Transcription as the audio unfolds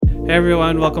Hey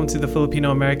everyone, welcome to the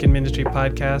Filipino American Ministry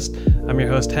Podcast. I'm your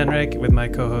host Henrik with my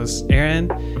co-host Aaron.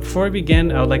 Before we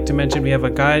begin, I would like to mention we have a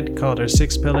guide called our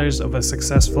 6 Pillars of a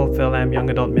Successful Philam Young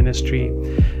Adult Ministry.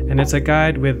 And it's a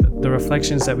guide with the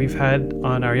reflections that we've had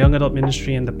on our young adult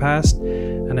ministry in the past.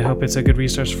 And I hope it's a good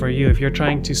resource for you. If you're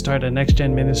trying to start a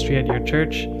next-gen ministry at your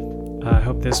church, I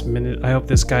hope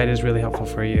this guide is really helpful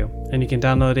for you. And you can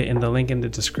download it in the link in the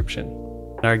description.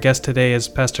 Our guest today is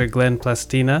Pastor Glenn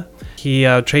Plastina. He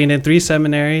trained in 3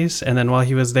 seminaries, and then while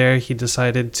he was there, he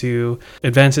decided to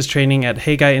advance his training at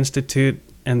Haggai Institute,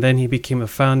 and then he became a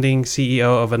founding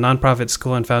CEO of a nonprofit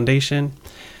school and foundation,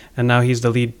 and now he's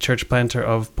the lead church planter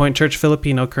of Point Church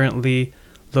Filipino, currently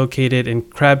located in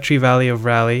Crabtree Valley of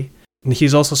Raleigh. And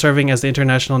he's also serving as the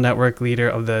international network leader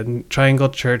of the Triangle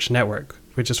Church Network,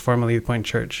 which is formerly Point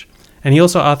Church. And he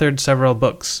also authored several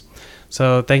books.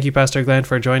 So thank you, Pastor Glenn,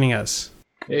 for joining us.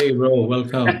 Hey, bro,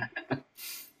 welcome.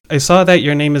 I saw that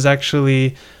your name is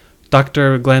actually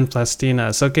Dr. Glenn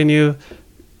Plastina. So can you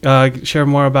share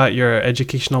more about your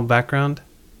educational background?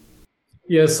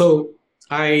 Yeah, so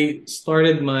I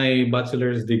started my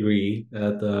bachelor's degree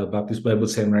at the Baptist Bible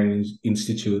Seminary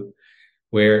Institute,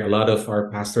 where a lot of our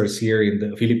pastors here in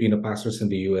the Filipino pastors in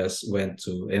the US went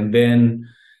to. And then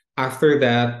after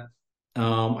that,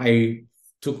 I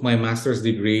took my master's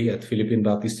degree at Philippine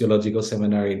Baptist Theological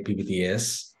Seminary in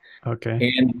PBTS.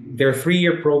 Okay. And their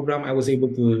 3-year program, I was able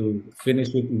to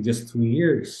finish it in just 2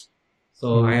 years.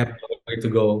 So I have a way to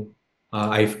go.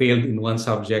 I failed in one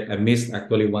subject. I missed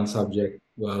actually one subject,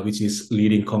 which is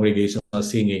leading congregational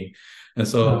singing. And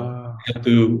so I had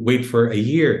to wait for a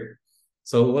year.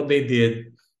 So what they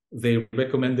did, they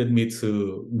recommended me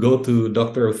to go to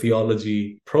Doctor of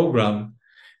Theology program.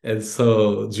 And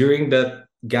so during that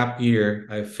gap year,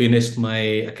 I finished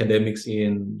my academics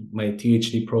in my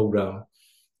PhD program.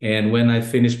 And when I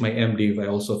finished my MDiv, I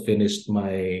also finished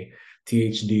my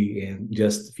PhD in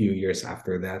just a few years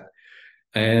after that.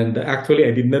 And actually,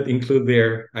 I did not include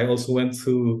there. I also went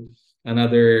to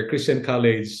another Christian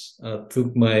college,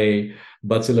 took my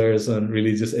bachelor's on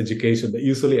religious education, but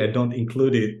usually I don't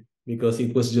include it because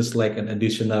it was just like an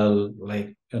additional,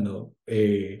 like,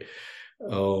 like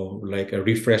a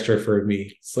refresher for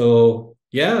me. So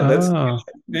yeah, that's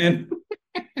man.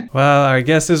 Well, our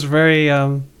guest is very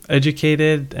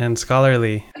educated and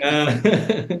scholarly.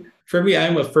 For me,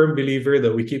 I'm a firm believer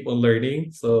that we keep on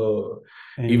learning. So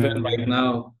even Amen. right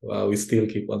now, we still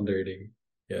keep on learning.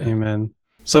 Yeah. Amen.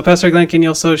 So Pastor Glenn, can you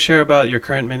also share about your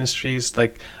current ministries?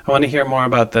 Like, I want to hear more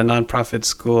about the nonprofit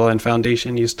school and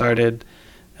foundation you started,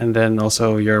 and then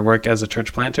also your work as a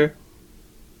church planter.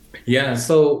 Yeah.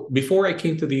 So before I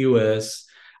came to the US,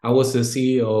 I was the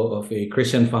CEO of a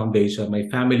Christian foundation. My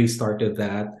family started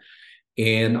that.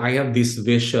 And I have this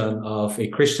vision of a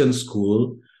Christian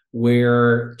school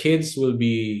where kids will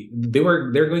be,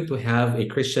 they're going to have a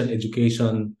Christian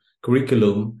education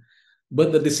curriculum.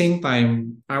 But at the same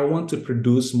time, I want to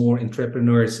produce more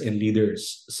entrepreneurs and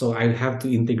leaders. So I have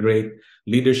to integrate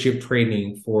leadership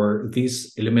training for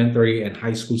these elementary and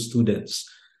high school students.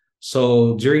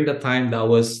 So during that time, that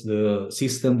was the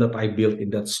system that I built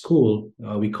in that school.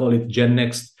 We call it Gen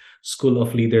Next School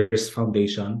of Leaders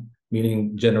Foundation,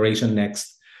 meaning Generation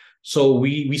Next. So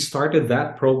we started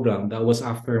that program. That was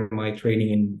after my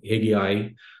training in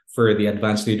Haggai for the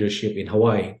advanced leadership in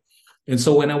Hawaii. And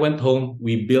so when I went home,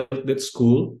 we built that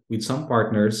school with some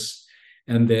partners.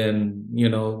 And then,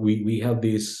 we have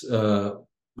this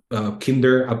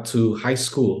kinder up to high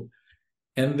school.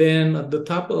 And then at the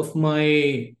top of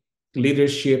my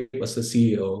leadership as a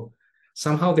CEO,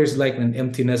 somehow there's like an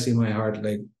emptiness in my heart.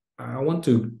 Like, I want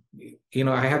to,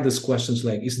 I have these questions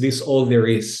like, is this all there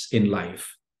is in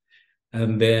life?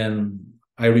 And then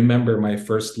I remember my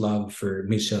first love for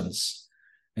missions.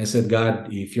 I said, God,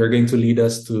 if you're going to lead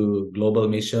us to global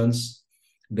missions,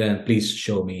 then please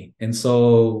show me. And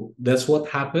so that's what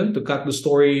happened. To cut the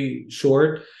story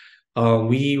short,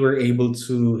 we were able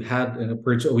to have an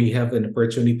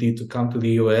opportunity to come to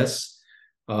the US.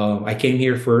 I came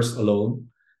here first alone,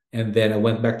 and then I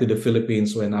went back to the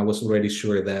Philippines when I was already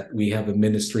sure that we have a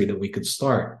ministry that we could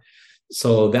start.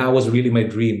 So that was really my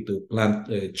dream, to plant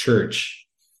a church.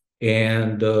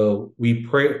 And we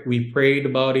prayed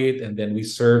about it, and then we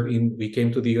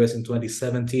came to the US in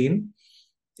 2017,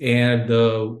 and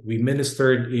we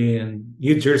ministered in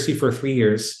New Jersey for 3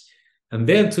 years. And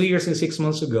then 2 years and 6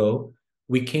 months ago,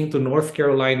 we came to North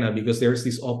Carolina because there's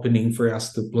this opening for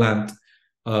us to plant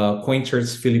Point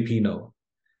Church Filipino.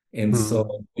 And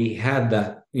so we had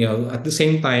that. At the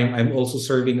same time, I'm also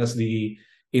serving as the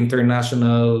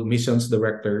international missions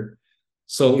director.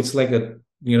 So it's like a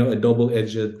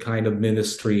double-edged kind of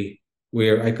ministry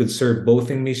where I could serve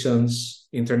both in missions,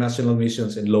 international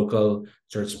missions, and local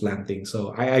church planting.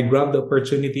 So I grabbed the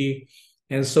opportunity.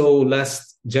 And so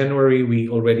last January, we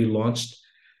already launched.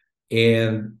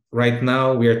 And right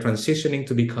now, we are transitioning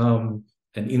to become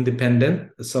an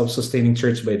independent, self-sustaining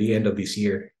church by the end of this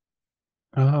year.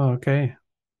 Oh, okay.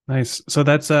 Nice. So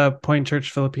that's Point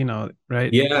Church Filipino,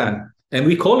 right? Yeah. And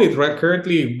we call it right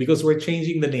currently, because we're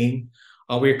changing the name,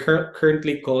 we're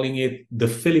currently calling it the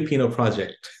Filipino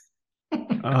Project.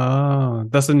 Oh,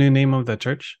 that's the new name of the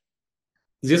church?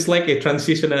 Just like a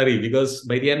transitionary, because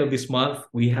by the end of this month,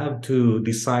 we have to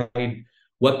decide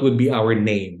what would be our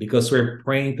name, because we're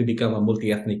praying to become a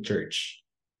multi-ethnic church.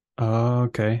 Oh,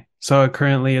 okay. So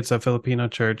currently it's a Filipino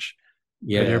church, but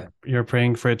Yeah. you're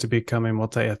praying for it to become a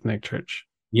multi-ethnic church.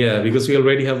 Yeah, because we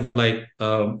already have like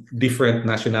different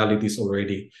nationalities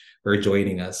already are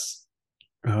joining us.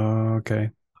 Oh, okay.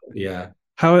 Yeah.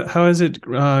 How is it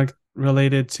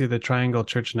related to the Triangle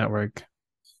Church Network?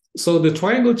 So the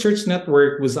Triangle Church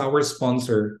Network was our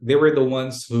sponsor. They were the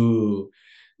ones who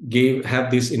gave have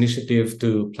this initiative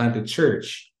to plant a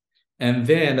church. And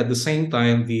then at the same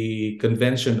time, the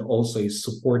convention also is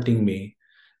supporting me.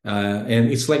 And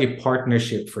it's like a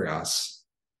partnership for us.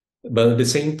 But at the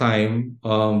same time,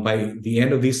 by the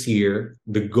end of this year,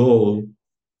 the goal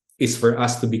is for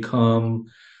us to become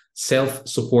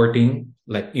self-supporting,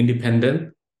 like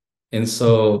independent. And Mhm.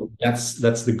 so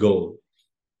that's the goal.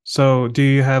 So do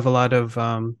you have a lot of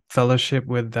fellowship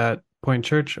with that Point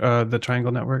Church, the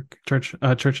Triangle Network church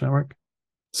network?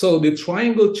 So the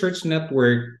Triangle Church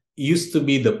Network used to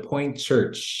be the Point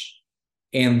Church,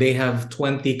 and they have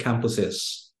 20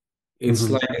 campuses. It's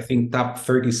Hmm. like, I think, top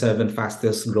 37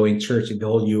 fastest growing church in the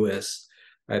whole US.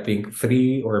 I think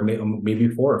three or maybe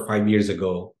 4 or 5 years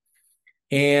ago.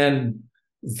 And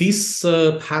these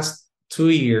past 2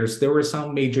 years, there were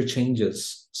some major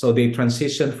changes. So they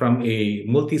transitioned from a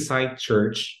multi-site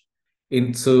church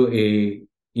into a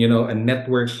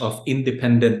network of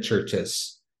independent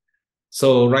churches.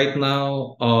 So right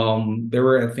now, there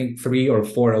were, I think, three or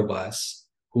four of us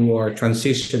who are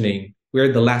transitioning.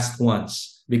 We're the last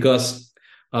ones, because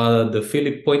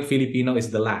the Point Filipino is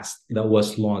the last that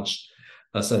was launched.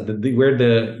 We're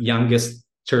the youngest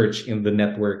church in the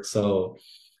network. So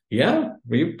yeah,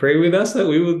 we pray with us that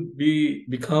we would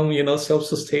become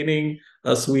self-sustaining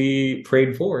as we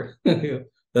prayed for.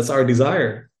 That's our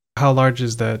desire. How large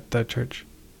is that church?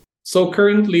 So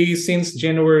currently, since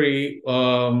January,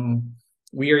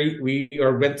 we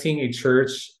are renting a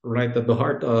church right at the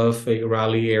heart of a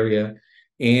Raleigh area,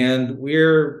 and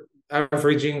we're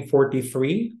averaging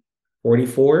 43,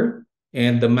 44,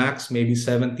 and the max maybe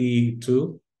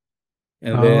 72.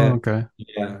 And Oh, then okay.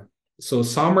 yeah, so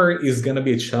summer is gonna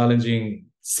be a challenging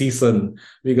season,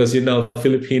 because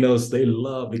Filipinos, they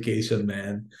love vacation,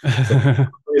 man. So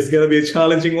it's gonna be a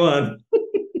challenging one.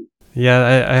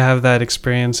 Yeah, I have that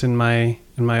experience in my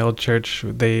old church.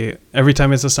 They every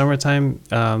time it's the summertime,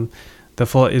 the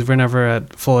full is we're never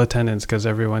at full attendance because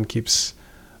everyone keeps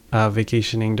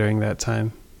vacationing during that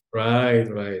time. Right,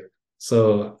 right.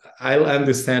 So I'll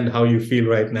understand how you feel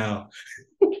right now.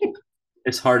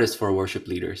 It's hardest for worship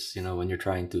leaders, when you're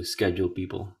trying to schedule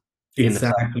people in the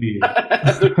Exactly.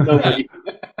 summer. There's nobody.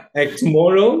 Like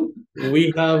tomorrow,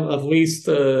 we have at least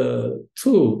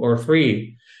two or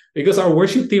three, because our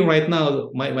worship team right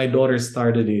now, my daughter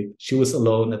started it. She was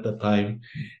alone at the time.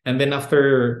 And then after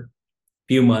a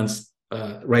few months,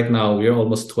 right now, we're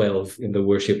almost 12 in the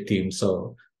worship team.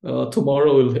 So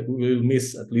tomorrow, we'll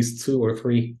miss at least two or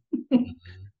three.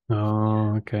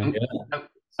 Oh, okay. I'm,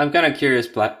 I'm kind of curious,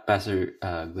 Pastor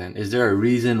Glenn. Is there a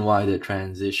reason why the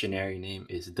transitionary name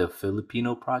is the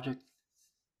Filipino Project?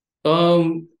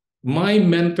 Um, my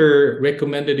mentor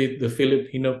recommended it the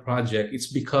Filipino project.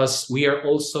 It's because we are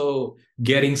also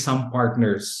getting some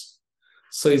partners.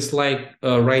 So it's like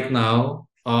right now,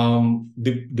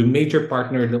 the major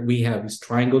partner that we have is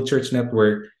Triangle Church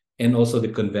Network and also the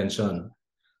convention.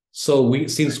 So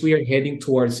since we are heading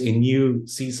towards a new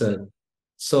season,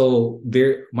 so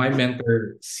there my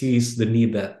mentor sees the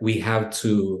need that we have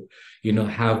to,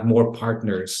 have more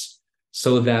partners,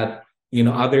 so that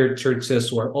other churches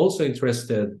who are also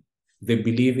interested, they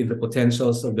believe in the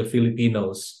potentials of the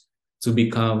Filipinos to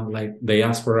become like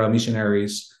diaspora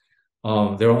missionaries.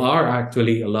 There are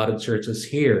actually a lot of churches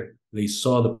here. They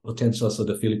saw the potentials of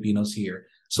the Filipinos here.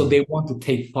 So Mm. they want to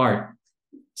take part,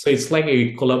 so it's like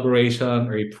a collaboration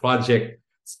or a project.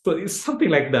 So it's something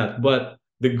like that. But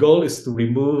the goal is to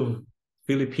remove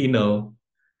Filipino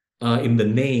in the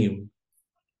name,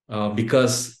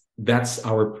 because that's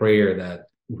our prayer, that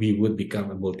we would become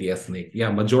a multi-ethnic.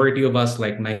 Yeah, majority of us,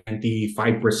 like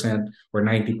 95% or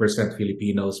 90%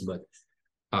 Filipinos, but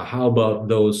How about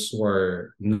those who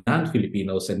are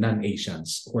non-Filipinos and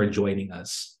non-Asians who are joining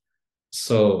us?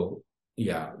 So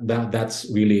yeah, that's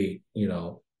really,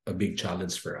 a big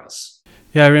challenge for us.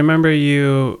 Yeah, I remember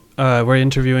you were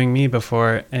interviewing me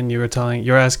before, and you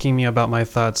were asking me about my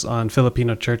thoughts on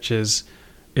Filipino churches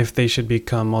if they should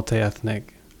become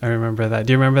multi-ethnic. I remember that.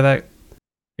 Do you remember that?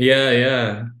 Yeah,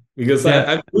 yeah. Because Yeah,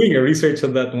 I'm doing a research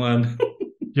on that one.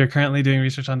 you're currently doing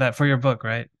research on that for your book,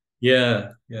 right? Yeah,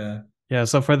 yeah, Yeah.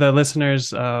 So for the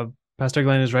listeners, Pastor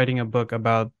Glenn is writing a book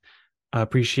about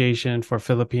appreciation for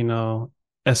Filipino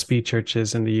SB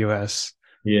churches in the U.S.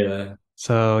 yeah,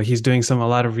 So he's doing a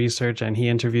lot of research, and he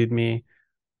interviewed me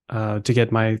to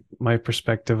get my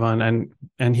perspective on,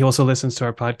 and he also listens to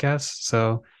our podcast.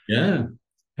 So yeah.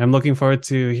 I'm looking forward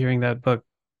to hearing that book.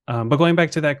 But going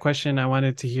back to that question, I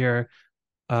wanted to hear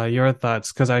your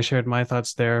thoughts because I shared my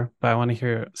thoughts there. But I want to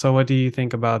hear. So, what do you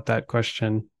think about that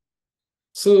question?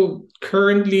 So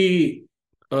currently,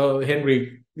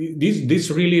 Henry, this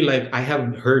really, like, I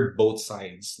have heard both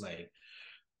sides. Like,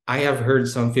 I have heard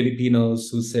some Filipinos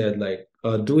who said, like,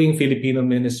 doing Filipino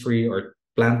ministry or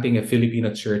planting a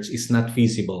Filipino church is not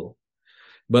feasible.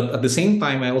 But at the same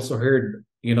time, I also heard,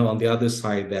 on the other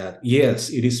side, that yes,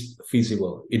 it is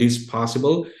feasible. It is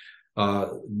possible,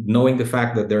 knowing the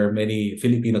fact that there are many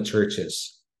Filipino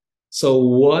churches. So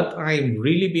what I'm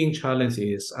really being challenged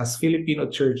is, as Filipino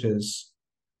churches,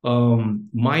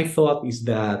 my thought is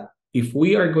that if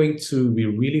we are going to be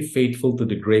really faithful to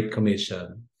the Great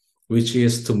Commission, which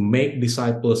is to make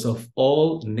disciples of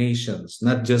all nations,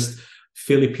 not just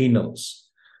Filipinos,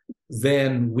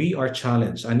 then we are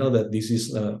challenged. I know that this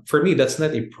is, for me, that's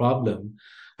not a problem.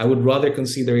 I would rather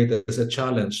consider it as a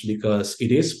challenge because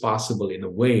it is possible in a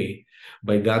way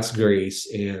by God's grace,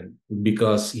 and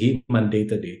because He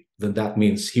mandated it, then that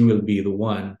means He will be the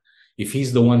one. If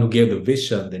He's the one who gave the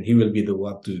vision, then He will be the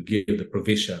one to give the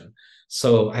provision.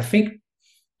 So I think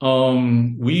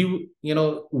we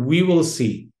will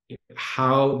see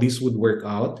how this would work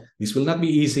out. This will not be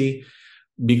easy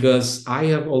because I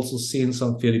have also seen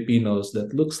some Filipinos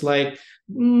that looks like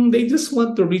they just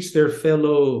want to reach their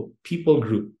fellow people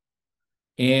group,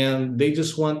 and they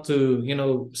just want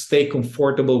to, stay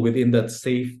comfortable within that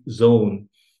safe zone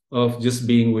of just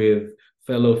being with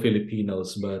fellow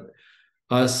Filipinos. But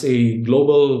as a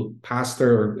global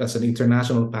pastor, or as an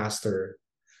international pastor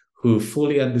who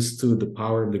fully understood the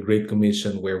power of the Great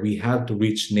Commission, where we have to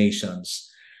reach nations,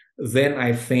 then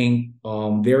I think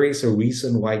there is a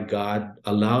reason why God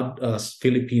allowed us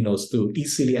Filipinos to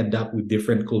easily adapt with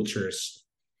different cultures.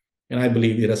 And I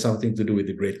believe it has something to do with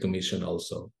the Great Commission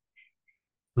also.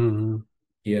 Mm-hmm.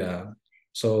 Yeah.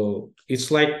 So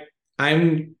it's like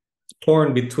I'm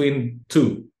torn between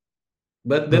two,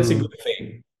 but that's a Mm-hmm. good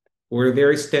thing. Where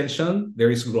there is tension, there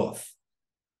is growth.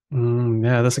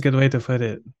 Yeah, that's a good way to put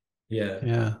it. Yeah.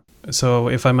 Yeah. So,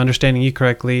 if I'm understanding you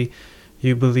correctly,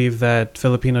 you believe that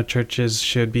Filipino churches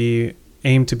should be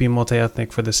aimed to be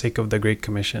multi-ethnic for the sake of the Great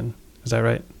Commission. Is that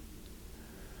right?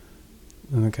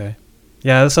 Okay.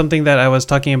 Yeah, that's something that I was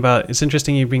talking about. It's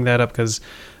interesting you bring that up because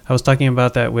I was talking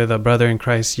about that with a brother in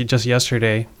Christ just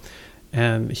yesterday,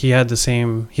 and he had the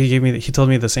same. He told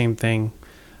me the same thing,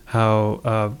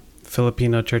 how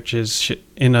Filipino churches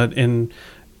in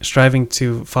striving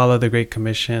to follow the Great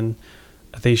Commission,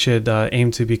 they should aim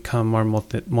to become more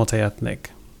multi-ethnic.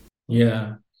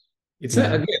 Yeah.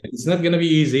 Yeah. It's not going to be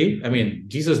easy. I mean,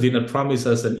 Jesus did not promise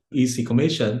us an easy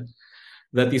commission.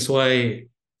 That is why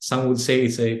some would say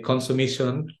it's a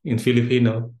consummation in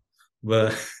Filipino,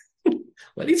 but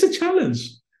but it's a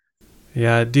challenge.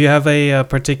 Yeah. Do you have a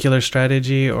particular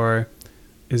strategy, or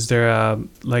is there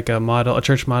like a model, a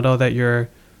church model that you're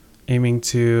aiming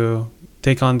to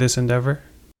take on this endeavor?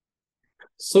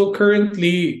 So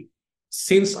currently,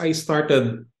 since I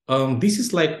started, this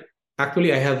is like,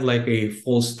 actually I have like a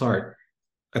full start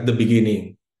at the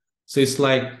beginning. So it's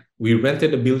like we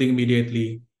rented a building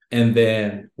immediately, and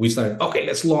then we started, okay,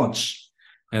 let's launch.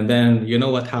 And then you know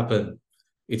what happened?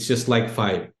 It's just like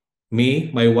five.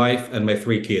 Me, my wife, and my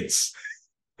three kids.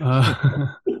 Uh,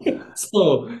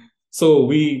 So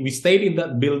we stayed in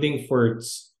that building for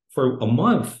a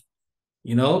month.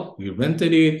 We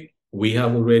rented it. We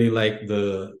have already like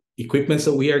the equipments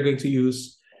that we are going to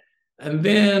use. And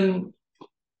then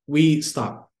we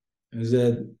stopped and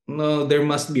said, no, there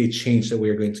must be a change that we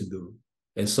are going to do.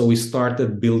 And so we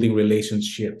started building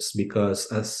relationships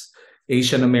because as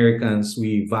Asian Americans,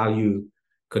 we value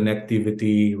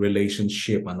connectivity,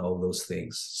 relationship, and all those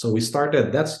things. So we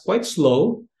started, that's quite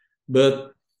slow,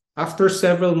 but after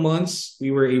several months,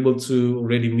 we were able to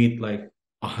already meet like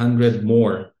 100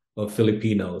 more of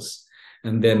Filipinos.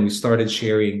 And then we started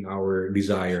sharing our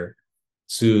desire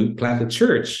to plant a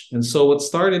church. And so what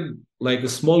started like a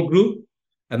small group,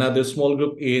 another small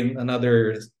group in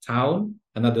another town,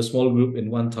 another small group in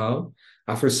one town.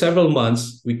 After several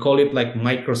months, we call it like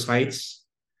microsites.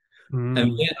 And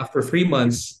Mm. then after 3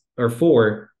 months or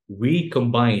four, we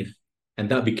combined, and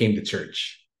that became the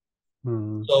church.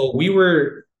 Mm. So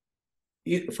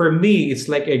for me, it's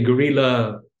like a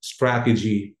guerrilla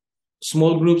strategy.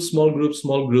 Small group, small group,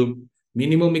 small group,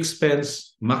 minimum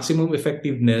expense, maximum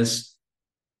effectiveness.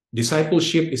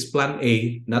 Discipleship is plan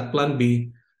A, not plan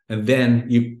B. And then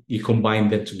you combine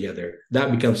them together. That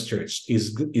becomes church.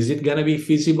 Is it gonna be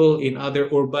feasible in other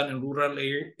urban and rural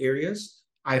areas?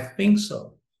 I think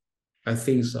so. I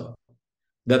think so.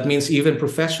 That means even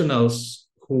professionals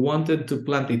who wanted to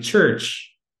plant a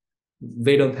church,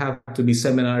 they don't have to be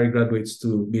seminary graduates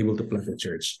to be able to plant a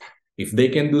church. If they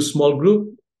can do small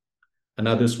group,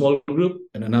 another small group,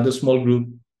 and another small group,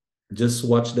 just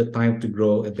watch the time to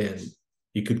grow, and then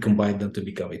you could combine them to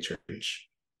become a church.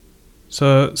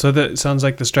 So that sounds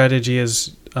like the strategy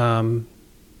is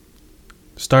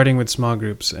starting with small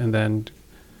groups, and then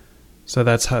so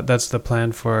that's the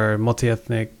plan for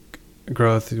multi-ethnic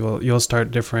growth. You'll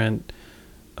start different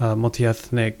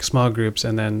multi-ethnic small groups,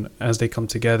 and then as they come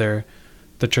together,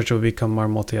 the church will become more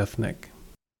multi-ethnic.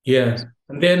 Yeah.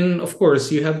 And then of course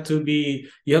you have to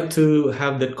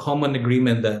have that common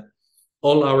agreement that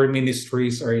all our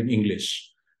ministries are in English.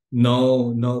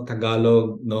 No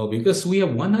Tagalog, no, because we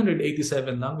have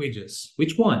 187 languages.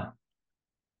 Which one?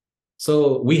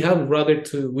 So we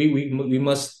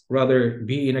must rather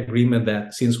be in agreement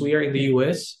that since we are in the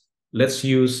US, let's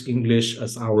use English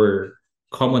as our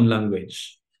common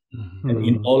language. And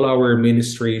in Mm. all our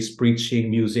ministries, preaching,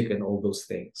 music, and all those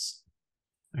things.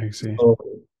 I see. So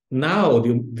now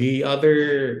the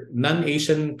other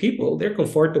non-Asian people, they're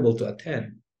comfortable to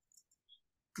attend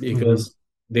because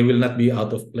they will not be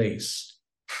out of place.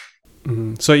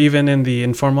 So even in the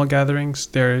informal gatherings,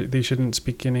 they shouldn't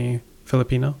speak any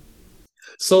Filipino.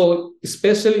 So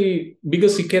especially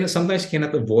because sometimes you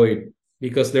cannot avoid,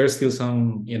 because there's still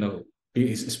some,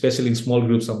 especially in small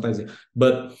groups sometimes.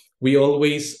 But we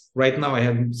always, right now, I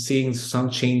am seeing some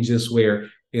changes where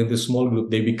in the small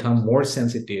group they become more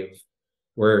sensitive.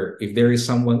 Where if there is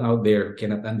someone out there who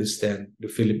cannot understand the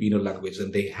Filipino language,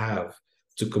 then they have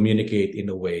to communicate in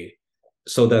a way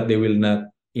so that they will not,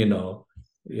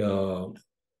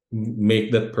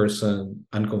 make that person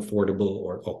uncomfortable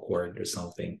or awkward or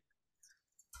something.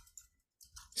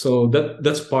 So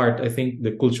that's part, I think,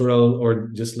 the cultural or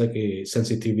just like a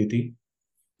sensitivity.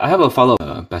 I have a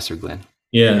follow-up, Pastor Glenn.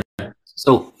 Yeah.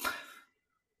 So,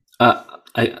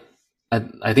 I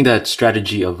I think that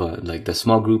strategy of like the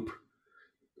small group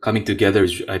coming together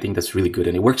is, I think that's really good,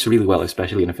 and it works really well,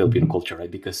 especially in a Filipino culture,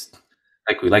 right? Because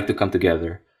like we like to come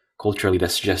together culturally.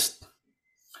 That's just,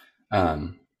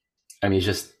 it's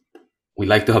just we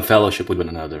like to have fellowship with one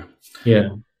another. Yeah.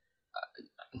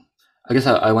 I guess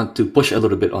I want to push a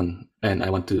little bit on, and I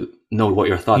want to know what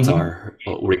your thoughts are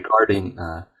regarding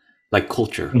like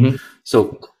culture.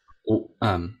 So,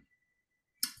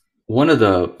 one of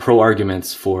the pro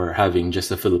arguments for having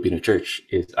just a Filipino church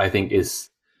is, I think, it's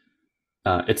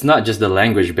not just the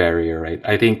language barrier, right?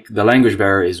 I think the language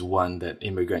barrier is one that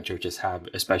immigrant churches have,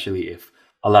 especially if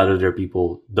a lot of their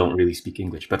people don't really speak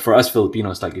English. But for us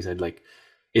Filipinos, like you said, like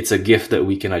it's a gift that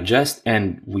we can adjust,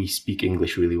 and we speak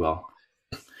English really well.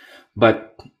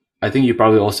 But I think you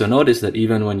probably also noticed that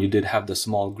even when you did have the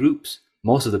small groups,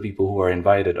 most of the people who are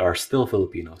invited are still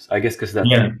Filipinos. I guess because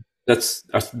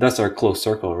that's our close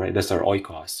circle, right? That's our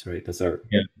oikos, right?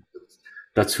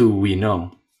 That's who we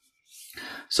know.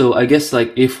 So I guess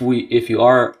like if you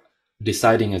are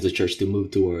deciding as a church to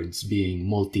move towards being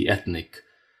multi-ethnic,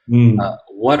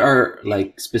 what are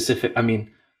like specific? I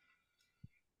mean,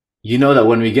 you know that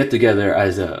when we get together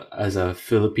as a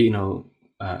Filipino,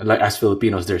 like as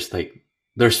Filipinos,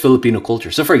 there's Filipino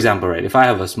culture. So for example, right, if I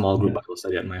have a small group Bible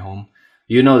study at my home,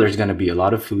 there's going to be a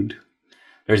lot of food.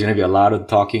 There's going to be a lot of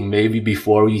talking maybe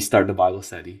before we start the Bible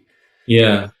study.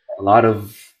 Yeah. A lot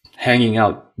of hanging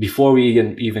out before we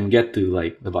even get to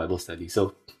like the Bible study.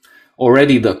 So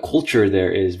already the culture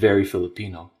there is very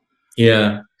Filipino.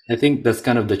 Yeah. I think that's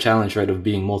kind of the challenge, right, of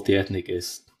being multi-ethnic,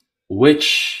 is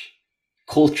which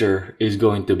culture is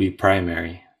going to be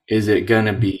primary. Is there going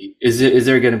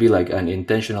to be like an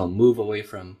intentional move away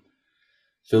from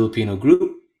Filipino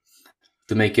group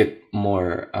to make it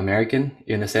more American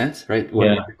in a sense, right?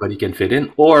 Where everybody can fit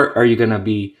in? Or are you going to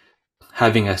be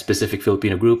having a specific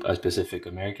Filipino group, a specific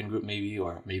American group maybe,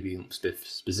 or maybe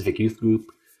specific youth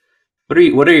group?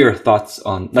 What are your thoughts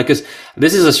on, like, because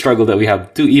this is a struggle that we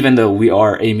have too, even though we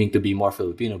are aiming to be more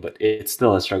Filipino, but it's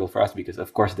still a struggle for us because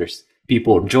of course there's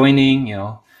people joining,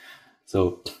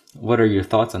 So what are your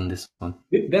thoughts on this one?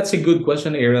 That's a good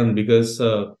question, Aaron, because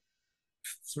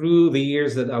through the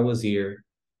years that I was here,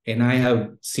 and I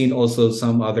have seen also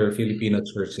some other Filipino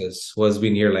churches who has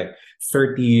been here like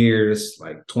 30 years,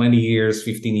 like 20 years,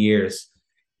 15 years.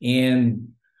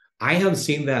 And I have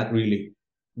seen that really.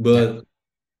 But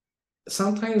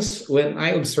sometimes when I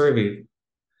observe it,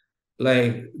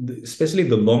 like especially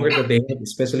the longer that they have,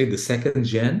 especially the second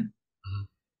gen, Mhm.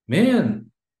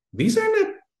 man, these are not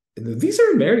these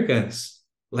are Americans.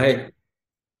 Like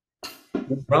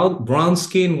brown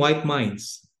skin, white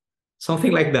minds,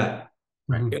 something like that.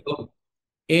 Right. You know?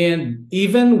 And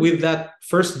even with that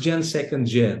first gen, second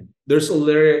gen, there's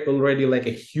already like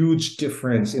a huge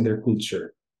difference in their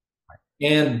culture.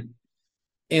 And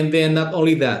and then not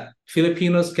only that,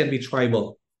 Filipinos can be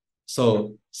tribal.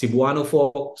 So Cebuano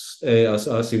folks,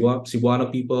 Cebuano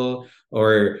people,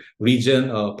 or region,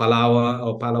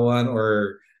 Palawan,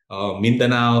 or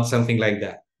Mindanao, something like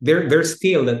that. There's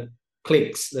still that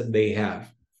cliques that they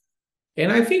have.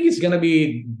 And I think it's gonna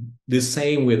be the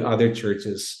same with other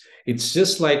churches. It's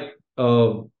just like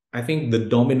I think the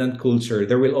dominant culture,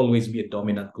 there will always be a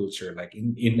dominant culture. Like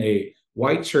in a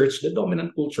white church, the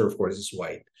dominant culture, of course, is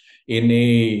white. In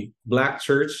a black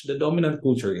church, the dominant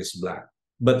culture is black.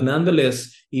 But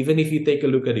nonetheless, even if you take a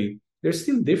look at it, they're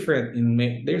still different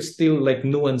there's still like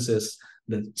nuances.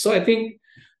 So I think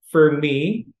for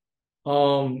me,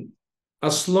 um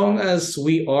as long as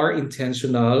we are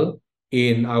intentional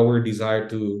in our desire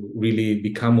to really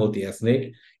become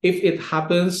multi-ethnic, if it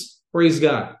happens, praise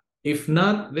God. If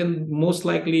not, then most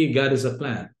likely God is a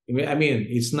plan. I mean,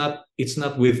 it's not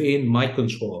within my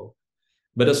control.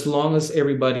 But as long as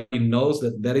everybody knows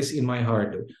that that is in my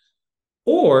heart,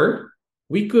 or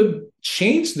we could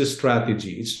change the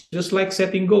strategy. It's just like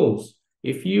setting goals.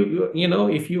 If you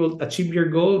will achieve your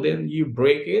goal, then you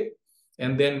break it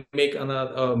and then make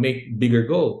bigger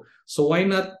goal. So why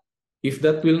not? If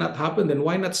that will not happen, then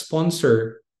why not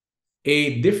sponsor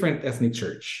a different ethnic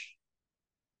church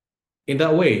in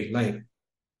that way? Like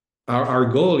our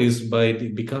goal is but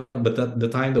the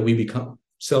time that we become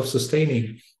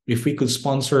self-sustaining, if we could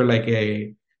sponsor like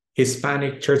a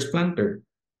Hispanic church planter,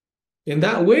 in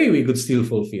that way we could still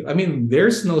fulfill. I mean,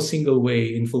 there's no single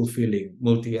way in fulfilling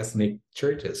multi-ethnic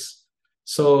churches.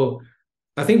 So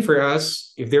I think for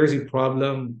us, if there is a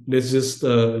problem, let's just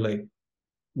like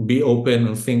be open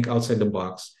and think outside the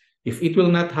box. If it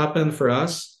will not happen for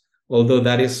us, although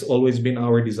that has always been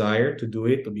our desire to do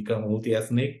it, to become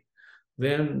multi-ethnic,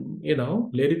 then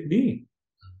let it be.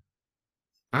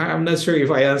 I'm not sure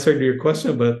if I answered your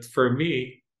question, but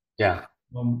Yeah.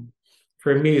 um,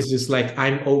 for me, it's just like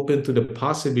I'm open to the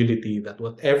possibility that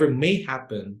whatever may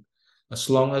happen, as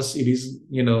long as it is,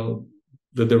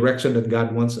 the direction that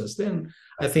God wants us, then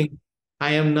I think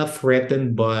I am not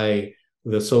threatened by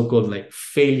the so-called like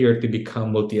failure to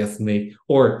become multi-ethnic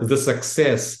or the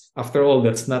success. After all,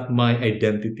 that's not my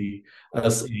identity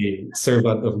as a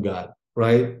servant of God,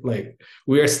 right? Like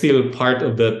we are still part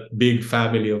of that big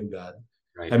family of God.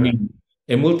 Right. I mean,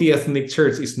 a multi-ethnic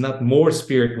church is not more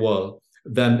spiritual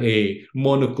than a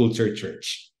monoculture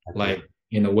church. Like,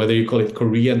 whether you call it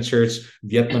Korean church,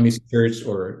 Vietnamese church,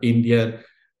 or Indian,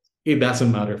 it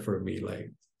doesn't matter for me.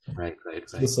 Like, Right.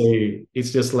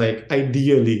 it's just like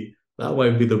ideally that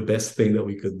might be the best thing that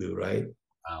we could do, right?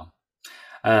 Wow.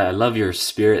 I love your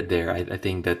spirit there. I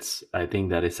think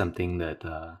that is something that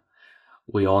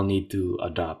we all need to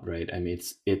adopt, right? I mean,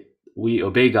 we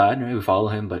obey God, right? We follow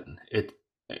Him, but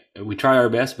we try our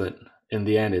best, but in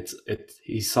the end, it's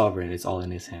He's sovereign. It's all in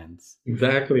His hands.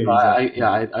 Exactly.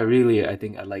 I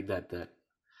think I like that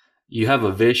you have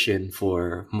a vision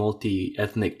for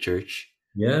multi-ethnic church,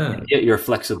 Yeah. and yet you're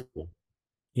flexible.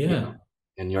 Yeah.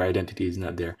 And your identity is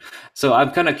not there. So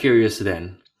I'm kind of curious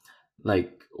then,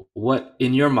 like, what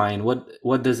in your mind,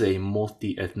 what does a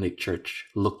multi-ethnic church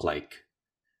look like,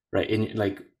 right? In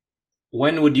like,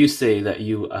 when would you say that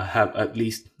you have at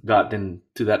least gotten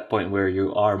to that point where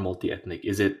you are multi-ethnic?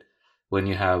 Is it when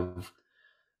you have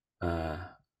uh,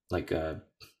 like a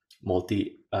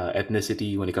multi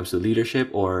ethnicity when it comes to leadership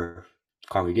or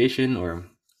congregation, or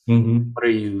Mhm. what are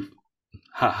you?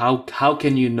 How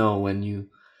can you know when you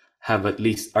have at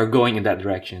least are going in that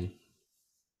direction?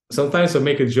 Sometimes I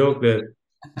make a joke that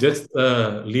just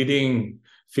leading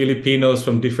Filipinos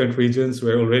from different regions,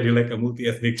 we're already like a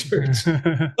multi-ethnic church.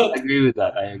 I agree with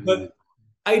that. I agree with But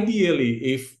ideally,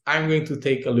 if I'm going to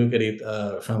take a look at it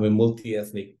from a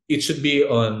multi-ethnic, it should be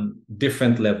on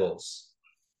different levels.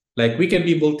 Like we can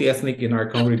be multi-ethnic in our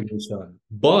congregation,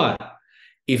 but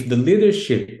if the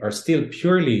leadership are still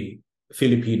purely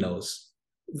Filipinos,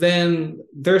 then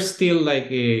there's still like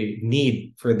a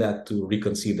need for that to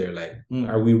reconsider, like,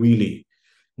 are we really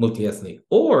multi-ethnic?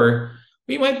 Or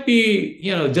we might be,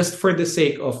 just for the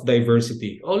sake of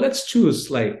diversity, oh, let's choose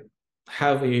like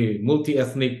have a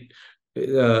multi-ethnic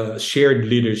shared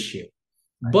leadership.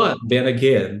 But then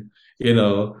again,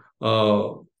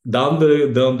 down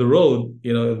the road,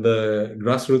 the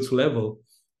grassroots level,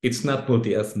 it's not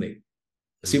multi-ethnic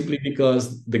simply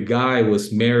because the guy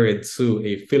was married to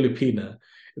a Filipina.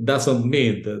 It doesn't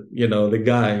mean that the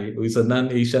guy who is a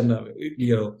non-Asian,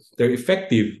 they're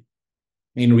effective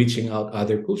in reaching out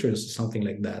other cultures, something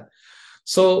like that.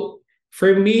 So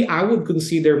for me, I would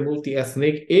consider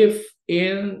multi-ethnic if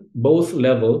in both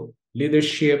level,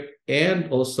 leadership and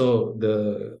also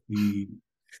the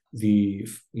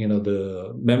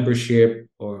membership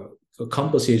or the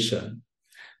composition,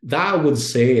 that I would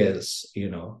say is,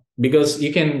 because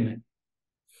you can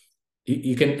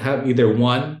have either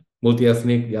one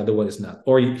multi-ethnic, the other one is not,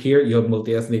 or here you have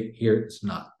multi-ethnic, here it's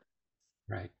not.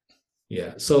 Right.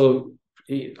 Yeah. So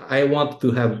I want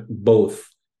to have both,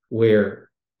 where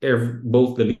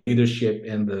both the leadership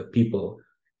and the people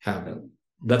have them.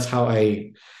 That's how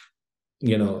I,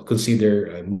 consider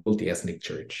a multi-ethnic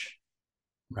church.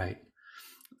 Right.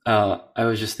 I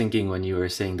was just thinking when you were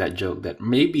saying that joke that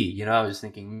maybe, I was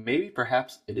thinking maybe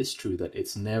perhaps it is true that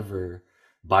it's never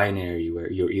binary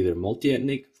where you're either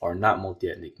multi-ethnic or not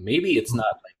multi-ethnic. Maybe it's not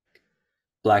like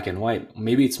black and white.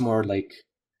 Maybe it's more like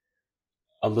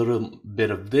a little bit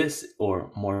of this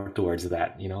or more towards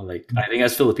that, like I think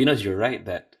as Filipinos, you're right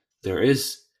that there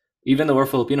is, even though we're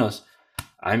Filipinos,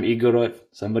 I'm Igorot,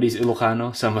 somebody's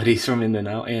Ilocano, somebody's from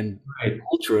Mindanao, and Right.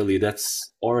 culturally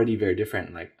that's already very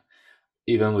different. Like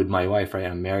even with my wife, right?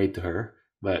 I'm married to her,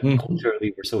 but Mhm.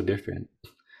 culturally we're so different.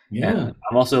 Yeah. And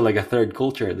I'm also like a third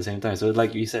culture at the same time. So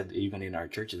like you said, even in our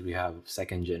churches, we have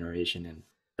second generation, and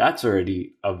that's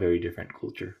already a very different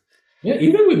culture. Yeah.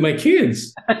 Even with my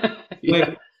kids, Yeah.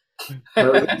 like,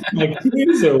 are these my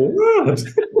kids or what?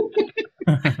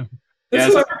 That's Yeah,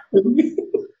 so, what.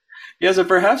 yeah, so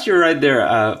perhaps you're right there,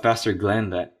 Pastor Glenn,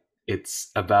 that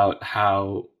it's about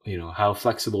how, how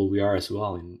flexible we are as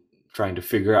well in trying to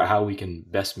figure out how we can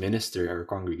best minister our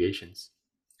congregations,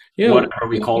 Yeah. whatever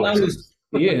we call When I ourselves.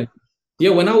 was, yeah.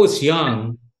 Yeah. When I was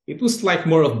young, it was like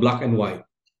more of black and white.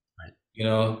 Right.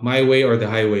 My way or the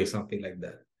highway, something like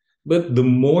that. But the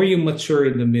more you mature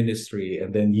in the ministry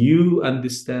and then you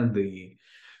understand the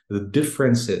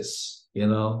differences,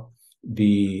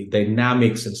 the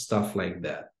dynamics and stuff like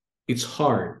that, it's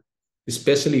hard,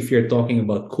 especially if you're talking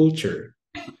about culture.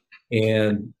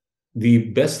 And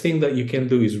the best thing that you can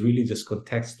do is really just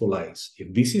contextualize.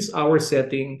 If this is our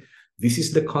setting, this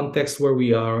is the context where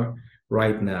we are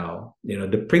right now.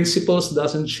 The principles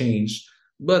doesn't change,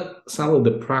 but some of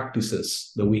the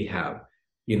practices that we have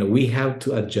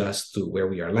to adjust to where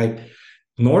we are. Like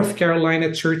North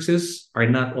Carolina churches are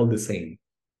not all the same.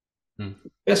 Hmm.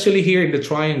 Especially here in the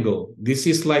Triangle. This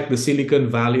is like the Silicon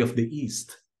Valley of the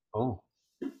East. Oh,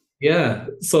 Yeah.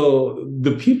 So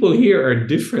the people here are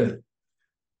different.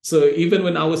 So even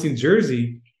when I was in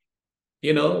Jersey,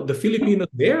 the Filipinos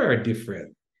there are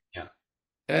different. yeah.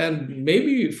 And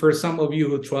maybe for some of you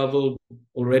who traveled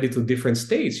already to different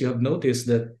states, you have noticed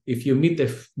that if you meet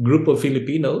a group of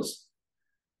Filipinos,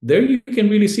 there you can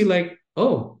really see like,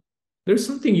 oh, there's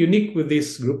something unique with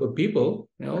this group of people.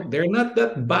 They're not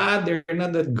that bad, they're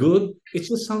not that good. It's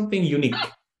just something unique.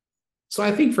 So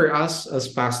I think for us as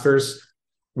pastors,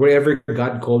 wherever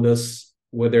God called us,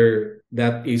 whether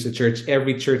that is a church,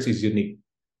 every church is unique.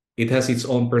 It has its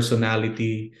own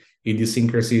personality,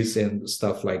 idiosyncrasies, and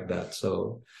stuff like that.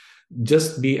 So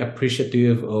just be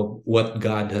appreciative of what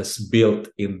God has built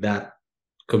in that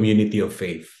community of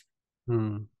faith.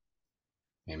 Hmm.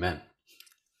 Amen.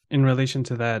 In relation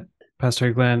to that,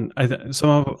 Pastor Glenn, a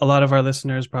lot of our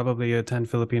listeners probably attend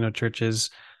Filipino churches.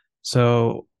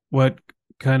 So, what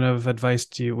kind of advice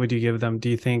would you give them? Do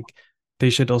you think they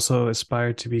should also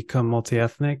aspire to become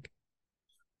multi-ethnic?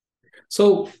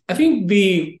 So I think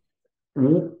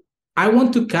I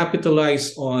want to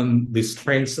capitalize on the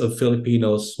strengths of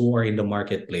Filipinos who are in the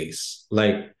marketplace.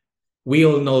 Like we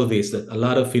all know this, that a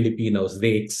lot of Filipinos,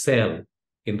 they excel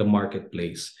in the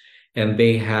marketplace and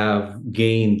they have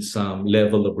gained some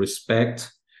level of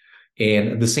respect and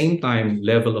at the same time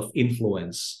level of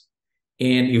influence.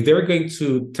 And if they're going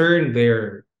to turn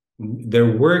their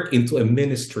work into a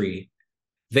ministry,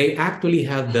 they actually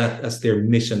have that as their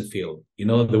mission field,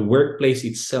 the workplace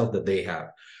itself that they have.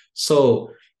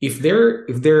 So if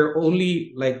they're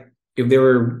only like, if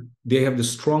they have the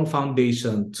strong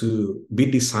foundation to be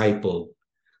discipled,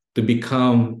 to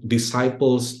become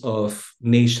disciples of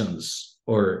nations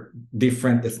or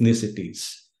different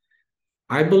ethnicities,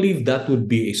 I believe that would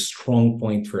be a strong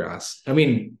point for us. I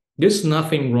mean, there's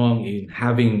nothing wrong in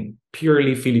having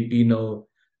purely Filipino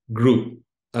group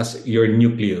as your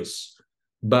nucleus,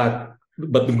 but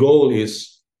the goal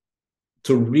is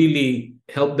to really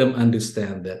help them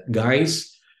understand that,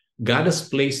 guys, God has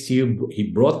placed you.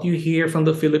 He brought you here from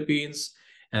the Philippines,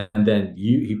 and then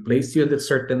He placed you in a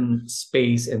certain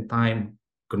space and time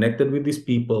connected with these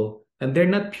people, and they're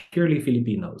not purely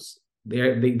Filipinos.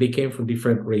 They came from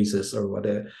different races or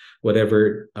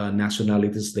whatever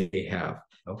nationalities they have.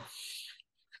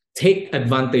 Take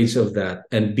advantage of that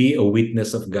and be a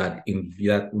witness of God in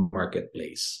that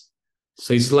marketplace.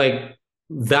 So it's like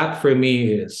that for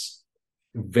me is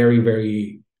very,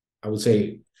 very, I would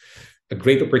say, a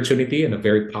great opportunity and a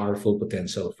very powerful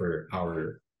potential for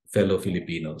our fellow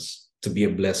Filipinos to be a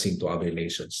blessing to other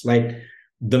nations. Like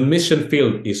the mission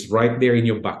field is right there in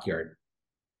your backyard.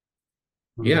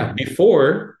 Yeah,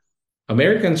 before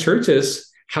American churches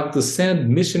have to send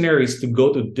missionaries to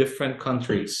go to different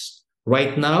countries.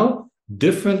 Right now,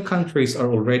 different countries are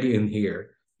already in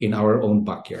here in our own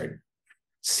backyard.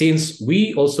 Since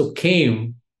we also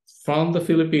came from the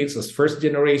Philippines as first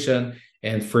generation,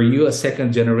 and for you as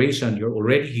second generation, you're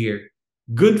already here.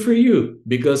 Good for you,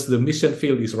 because the mission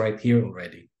field is right here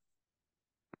already.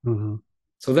 Mm-hmm.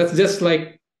 So that's just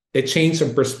like a change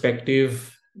of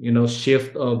perspective,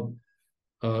 shift of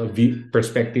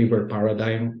perspective or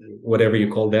paradigm, whatever you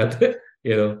call that.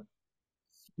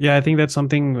 Yeah, I think that's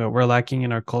something that we're lacking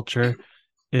in our culture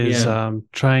is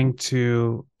trying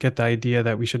to get the idea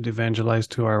that we should evangelize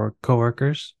to our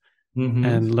coworkers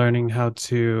and learning how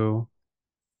to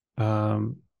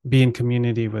be in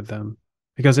community with them.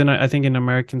 Because I think in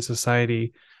American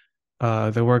society,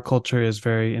 the work culture is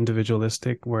very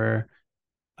individualistic, where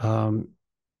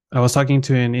I was talking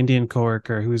to an Indian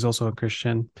coworker who's also a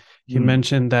Christian. He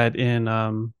mentioned that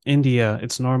in India,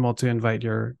 it's normal to invite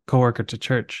your coworker to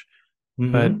church.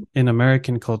 But in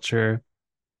American culture,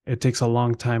 it takes a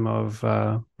long time of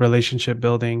relationship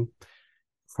building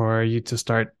for you to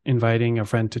start inviting a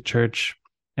friend to church.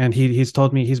 And he's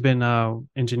told me he's been an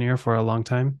engineer for a long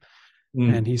time.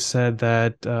 And he said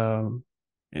that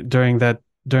during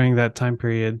that time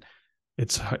period,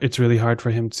 it's really hard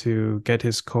for him to get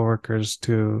his coworkers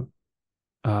to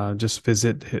just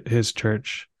visit his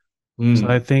church. So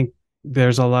I think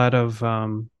there's a lot of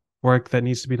work that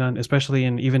needs to be done, especially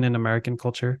even in American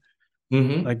culture,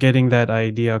 like getting that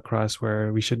idea across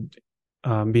where we should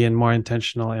be more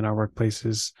intentional in our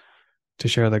workplaces to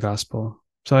share the gospel.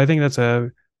 So I think that's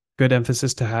a good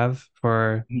emphasis to have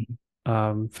for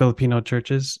Filipino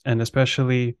churches, and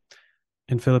especially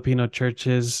in Filipino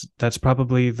churches, that's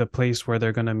probably the place where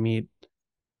they're going to meet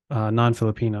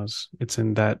non-Filipinos. It's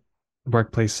in that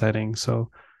workplace setting.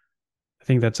 So I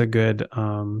think that's a good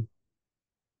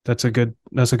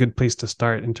place to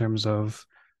start in terms of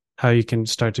how you can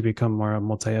start to become more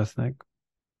multi-ethnic.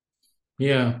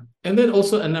 Yeah. And then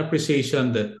also an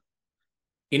appreciation that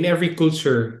in every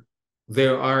culture,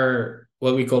 there are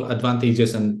what we call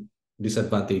advantages and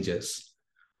disadvantages.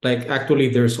 Like actually,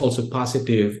 there's also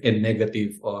positive and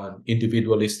negative on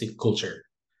individualistic culture.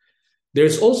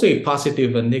 There's also a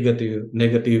positive and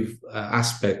negative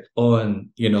aspect on,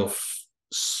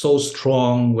 so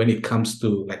strong when it comes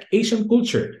to like Asian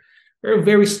culture. They're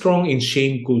very strong in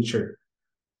shame culture.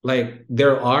 Like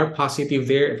there are positives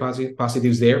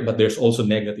there, but there's also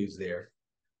negatives there.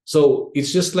 So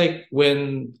it's just like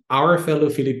when our fellow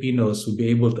Filipinos will be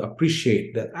able to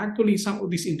appreciate that actually some of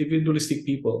these individualistic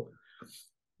people,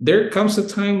 there comes a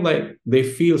time like they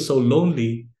feel so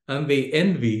lonely and they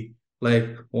envy,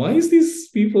 like, why is these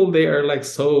people, they are like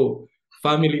so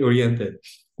family oriented?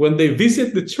 When they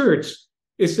visit the church,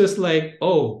 it's just like,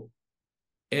 oh,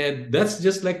 and that's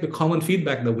just like the common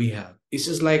feedback that we have. It's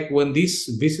just like when these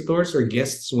visitors or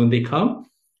guests, when they come,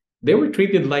 they were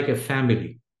treated like a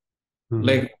family.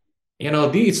 Like,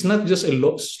 it's not just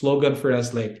a slogan for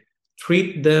us, like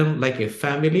treat them like a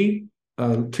family,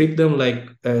 treat them like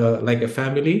a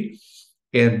family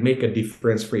and make a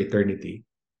difference for eternity.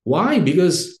 Why?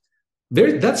 Because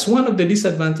that's one of the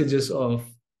disadvantages of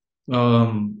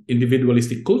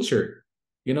individualistic culture.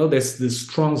 There's this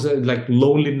strong like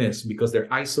loneliness because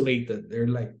they're isolated, they're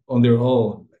like on their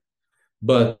own.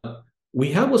 But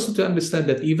we have also to understand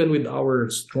that even with our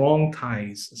strong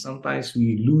ties, sometimes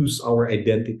we lose our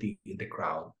identity in the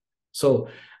crowd. So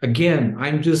again,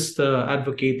 I'm just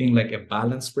advocating like a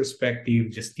balanced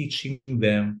perspective, just teaching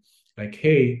them like,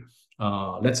 hey,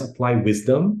 let's apply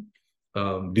wisdom,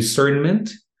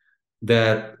 discernment,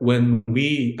 that when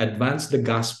we advance the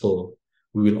gospel,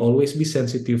 we will always be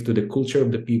sensitive to the culture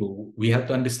of the people. We have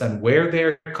to understand where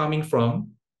they're coming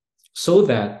from so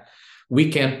that we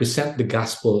can present the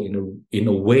gospel in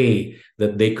a way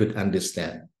that they could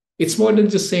understand. It's more than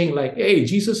just saying like, hey,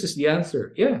 Jesus is the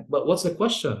answer. Yeah, but what's the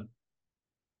question?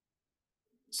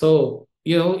 So,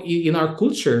 in our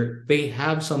culture, they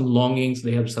have some longings,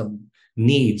 they have some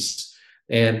needs,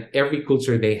 and every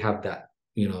culture they have that.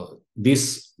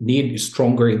 This need is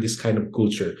stronger in this kind of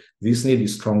culture. This need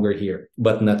is stronger here,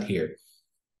 but not here.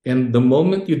 And the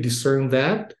moment you discern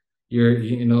that,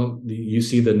 you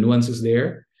see the nuances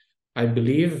there. I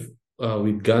believe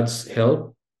with God's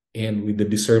help and with the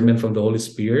discernment from the Holy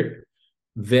Spirit,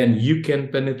 then you can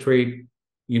penetrate,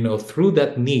 through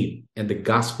that need, and the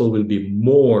gospel will be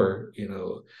more,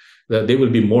 that they will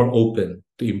be more open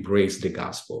to embrace the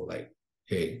gospel. Like,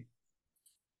 hey.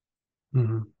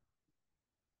 Mm-hmm.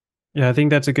 Yeah, I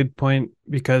think that's a good point,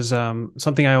 because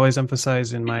something I always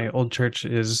emphasize in my old church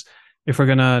is, if we're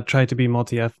gonna try to be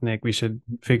multi-ethnic, we should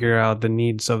figure out the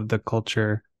needs of the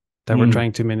culture that we're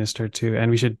trying to minister to,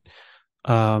 and we should.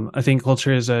 I think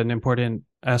culture is an important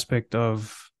aspect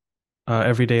of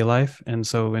everyday life, and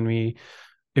so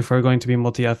if we're going to be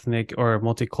multi-ethnic or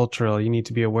multicultural, you need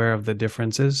to be aware of the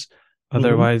differences.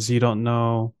 Otherwise, you don't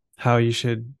know how you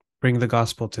should bring the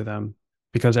gospel to them,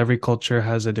 because every culture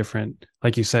has a different,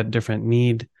 like you said, different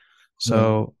need.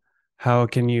 So how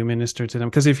can you minister to them?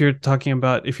 Because if you're talking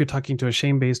to a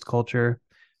shame-based culture,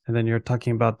 and then you're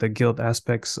talking about the guilt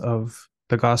aspects of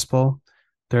the gospel,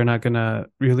 they're not going to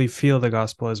really feel the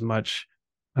gospel as much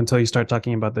until you start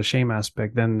talking about the shame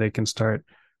aspect. Then they can start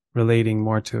relating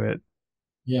more to it.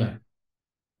 Yeah.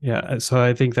 So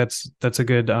I think that's a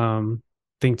good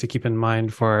thing to keep in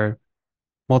mind for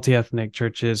multi-ethnic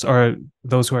churches, or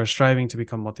those who are striving to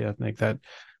become multi-ethnic, that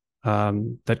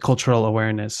that cultural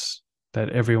awareness that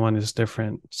everyone is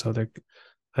different. So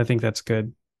I think that's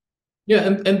good.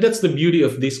 Yeah, and that's the beauty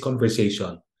of this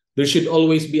conversation. There should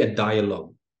always be a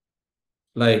dialogue.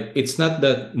 Like, it's not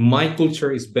that my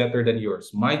culture is better than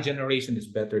yours, my generation is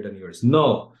better than yours.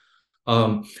 No.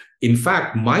 In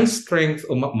fact, my strength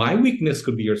or my weakness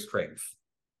could be your strength.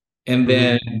 And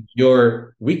then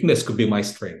your weakness could be my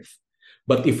strength.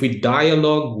 But if we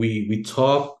dialogue, we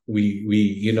talk,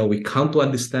 we come to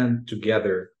understand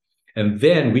together, and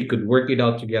then we could work it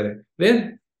out together,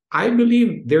 then I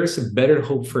believe there's a better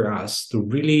hope for us to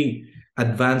really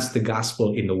advance the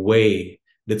gospel in a way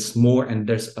that's more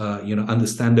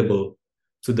understandable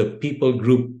to the people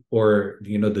group, or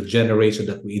the generation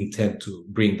that we intend to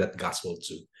bring that gospel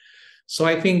to. So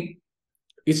I think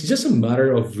it's just a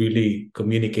matter of really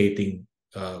communicating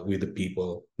with the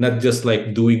people, not just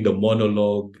like doing the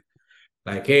monologue,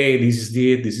 like, hey, this is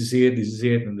it, this is it, this is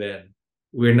it, and then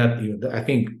we're not. I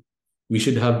think we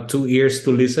should have 2 ears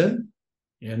to listen,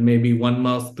 and maybe one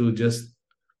mouth to just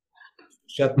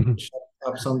shut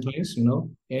up sometimes,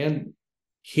 and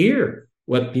hear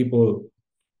what people's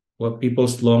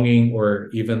longing, or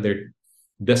even their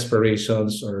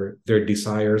desperations, or their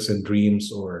desires and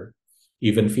dreams, or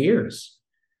even fears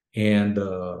and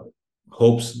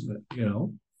hopes,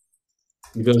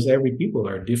 because every people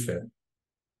are different.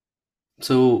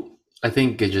 So I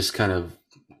think it just kind of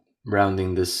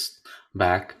rounding this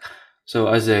back. So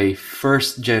as a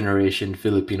first generation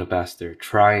Filipino pastor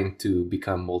trying to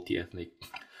become multi-ethnic,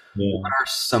 what are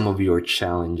some of your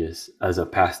challenges as a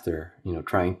pastor,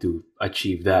 trying to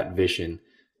achieve that vision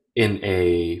in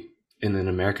an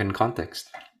American context?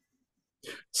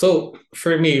 So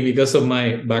for me, because of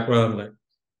my background, like,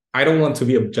 I don't want to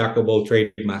be a jack of all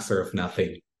trades, master of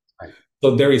nothing. Right.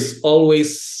 So there is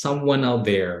always someone out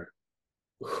there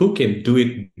who can do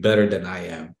it better than I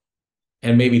am,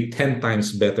 and maybe 10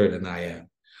 times better than I am.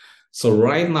 So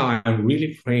right now, I'm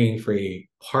really praying for a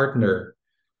partner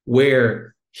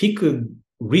where he could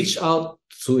reach out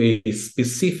to a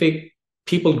specific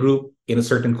people group in a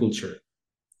certain culture.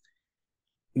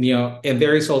 And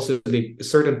there is also a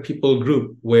certain people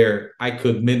group where I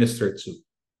could minister to.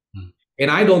 And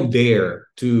I don't dare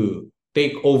to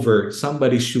take over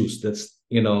somebody's shoes that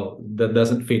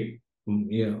doesn't fit,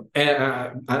 and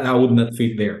I would not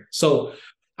fit there. So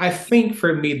I think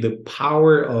for me, the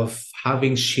power of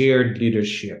having shared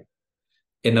leadership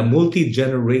in a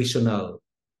multi-generational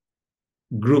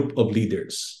group of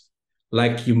leaders,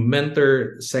 like you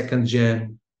mentor second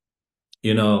gen,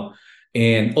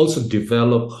 and also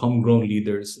develop homegrown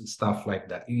leaders and stuff like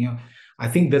that. I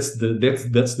think that's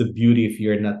the beauty if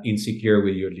you're not insecure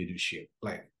with your leadership.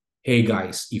 Like, hey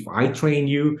guys, if I train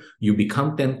you, you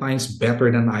become 10 times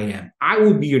better than I am. I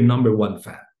will be your number one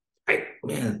fan.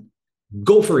 Man,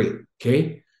 go for it.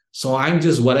 Okay. So I'm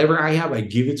just whatever I have, I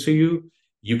give it to you.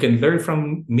 You can learn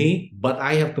from me, but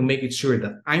I have to make it sure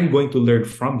that I'm going to learn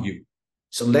from you.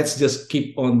 So let's just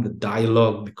keep on the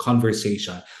dialogue, the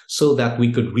conversation, so that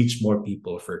we could reach more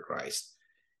people for Christ.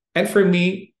 And for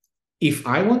me, if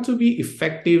I want to be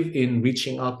effective in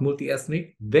reaching out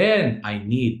multi-ethnic, then I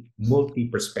need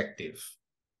multi-perspective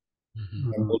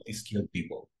and Mhm. multi-skilled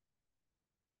people.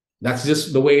 That's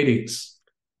just the way it is.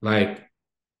 Like,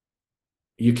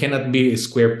 you cannot be a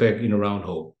square peg in a round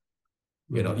hole.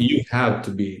 Mhm. You have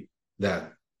to be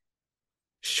that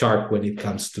sharp when it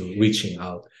comes to reaching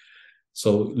out.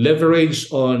 So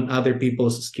leverage on other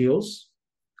people's skills,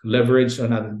 leverage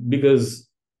on other, because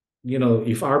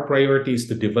if our priority is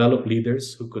to develop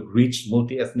leaders who could reach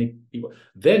multi-ethnic people,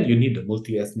 then you need a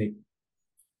multi-ethnic,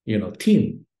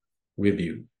 team with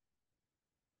you.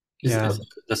 Is Yeah.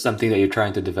 that's something that you're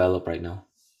trying to develop right now?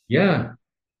 Yeah,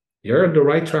 you're on the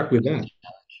right track with that.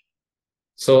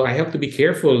 So I have to be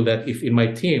careful that if in my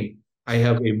team I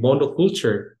have a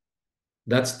monoculture,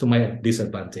 that's to my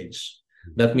disadvantage.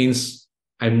 That means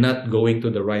I'm not going to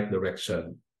the right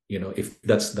direction. If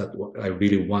that's not what I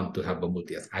really want to have a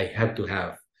multi, I have to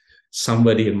have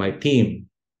somebody in my team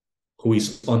who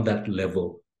is on that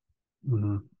level.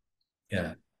 Mhm.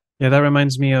 Yeah. Yeah, that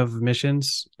reminds me of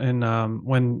missions. And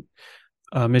when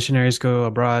missionaries go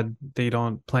abroad, they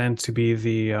don't plan to be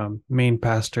the main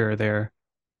pastor there.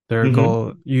 Their Mm-hmm.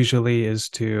 goal usually is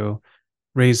to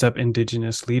raise up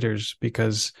indigenous leaders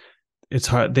because it's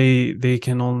hard. They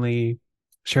can only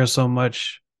share so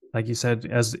much, like you said,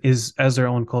 as their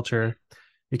own culture.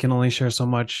 You can only share so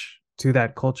much to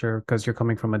that culture because you're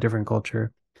coming from a different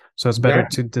culture. So it's better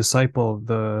Exactly. to disciple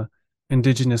the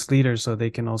indigenous leaders so they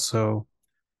can also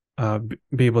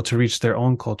be able to reach their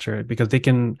own culture because they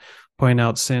can point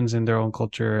out sins in their own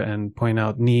culture and point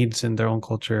out needs in their own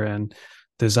culture and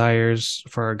desires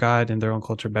for God in their own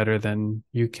culture better than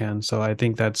you can. So I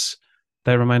think that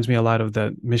reminds me a lot of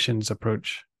the missions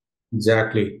approach.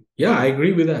 Exactly. Yeah, I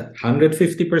agree with that.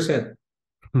 150%.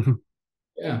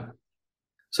 Yeah.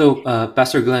 So,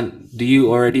 Pastor Glenn, do you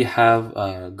already have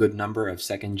a good number of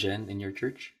second gen in your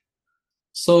church?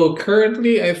 So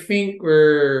currently, I think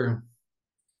we're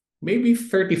maybe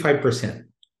 35%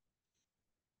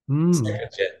 Mm. second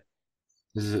gen.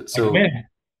 Like, So, man,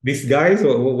 these guys,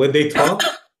 when they talk,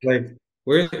 like,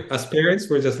 we're as parents,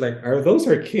 we're just like, are those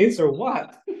our kids or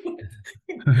what?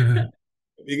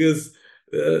 Because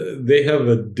they have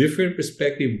a different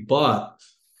perspective, but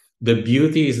the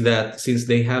beauty is that since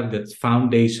they have that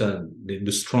foundation,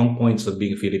 the strong points of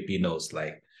being Filipinos,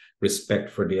 like respect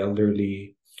for the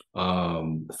elderly,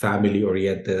 family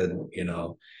oriented,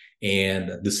 and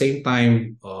at the same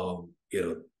time,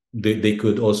 they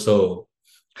could also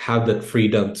have that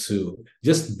freedom to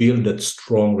just build that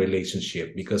strong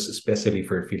relationship, because especially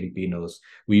for Filipinos,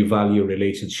 we value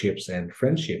relationships and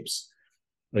friendships.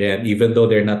 And even though uh,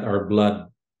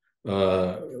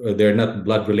 they're not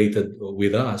blood related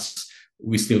with us,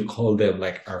 we still call them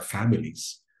like our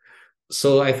families.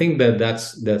 So I think that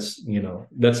that's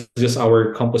just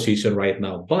our composition right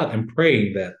now. But I'm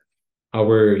praying that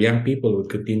our young people would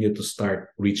continue to start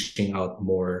reaching out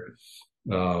more,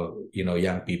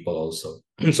 young people also.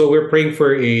 So we're praying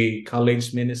for a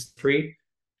college ministry,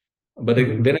 but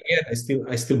Mhm. then again,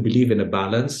 I still believe in a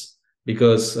balance,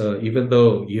 because even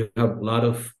though you have a lot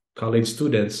of college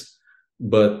students,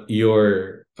 but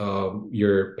your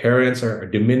parents are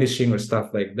diminishing or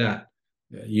stuff like that,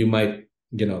 you might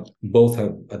both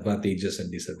have advantages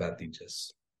and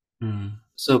disadvantages.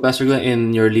 so Pastor Glenn,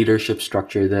 in your leadership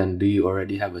structure, then do you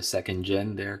already have a second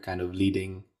gen there, kind of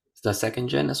leading the second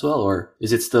gen as well, or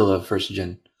is it still a first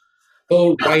gen?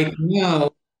 So right now,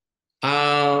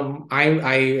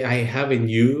 I have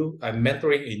I'm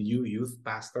mentoring a new youth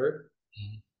pastor,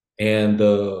 and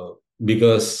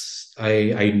because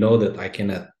I know that I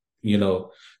cannot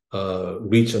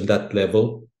reach on that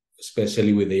level,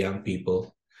 especially with the young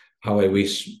people. How I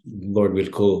wish Lord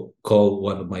will call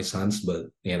one of my sons,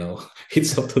 but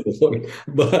it's up to the Lord.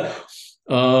 But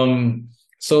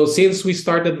so since we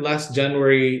started last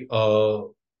January,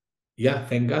 yeah,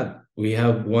 thank God we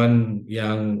have one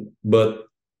young, but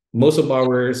most of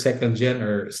our second gen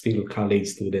are still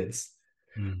college students.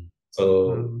 Mm.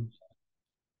 So, Mm.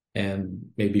 and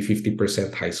maybe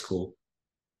 50% high school.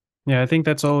 Yeah, I think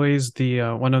that's always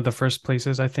the one of the first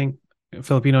places I think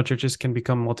Filipino churches can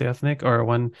become multi-ethnic, or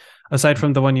one aside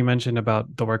from the one you mentioned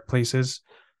about the workplaces.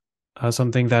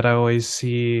 Something that I always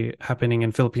see happening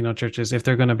in Filipino churches, if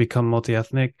they're going to become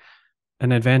multi-ethnic,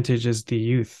 an advantage is the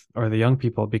youth or the young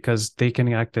people because they can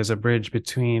act as a bridge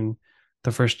between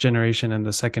the first generation and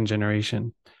the second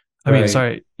generation. I mean, Right.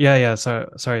 sorry, yeah,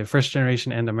 sorry, first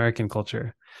generation and American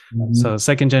culture. Mhm. So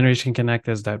second generation can act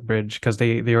as that bridge because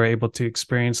they were able to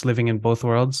experience living in both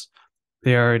worlds,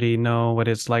 they already know what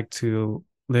it's like to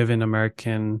live in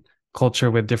American culture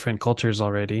with different cultures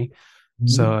already.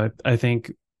 So I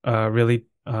think really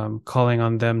calling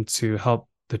on them to help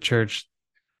the church,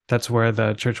 that's where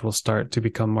the church will start to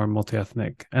become more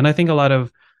multi-ethnic. And I think a lot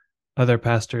of other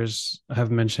pastors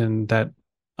have mentioned that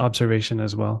observation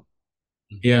as well.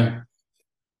 Yeah.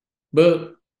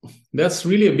 But that's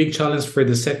really a big challenge for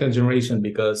the second generation,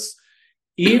 because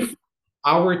if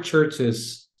our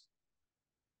churches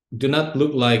do not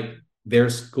look like their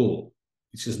school,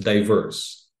 which is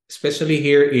diverse, especially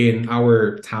here in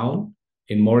our town,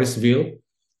 in Morrisville,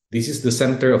 this is the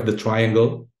center of the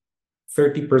triangle.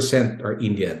 30% are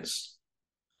Indians.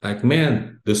 Like,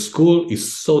 man, the school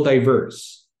is so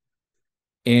diverse.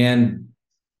 And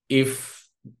if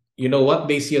you know what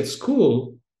they see at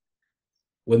school,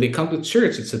 when they come to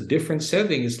church, it's a different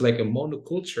setting. It's like a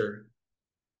monoculture.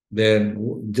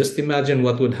 Then just imagine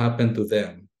what would happen to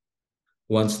them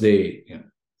once they,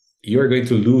 you're going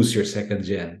to lose your second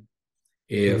gen.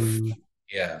 If, Mm,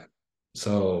 yeah.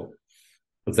 So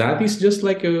that is just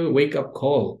like a wake up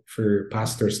call for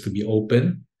pastors to be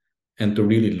open and to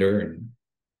really learn.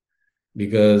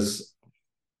 Because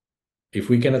if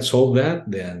we cannot solve that,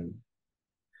 then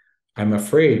I'm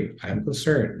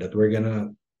concerned that we're going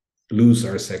to lose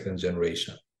our second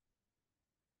generation.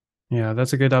 yeah,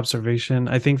 that's a good observation.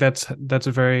 I think that's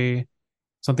a very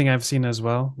something I've seen as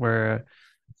well, where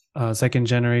second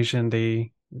generation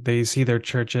they see their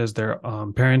church as their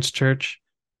parents' church,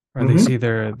 or they see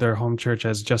Mhm. their home church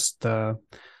as just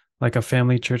like a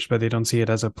family church, but they don't see it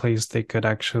as a place they could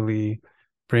actually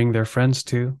bring their friends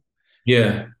to.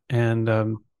 Yeah. And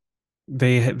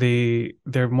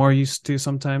they're more used to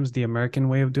sometimes the American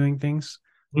way of doing things.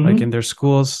 Like in Mhm. their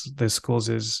schools, the schools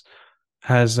is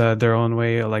has their own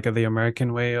way, like the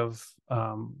American way of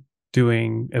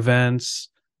doing events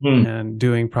Mm. and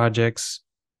doing projects.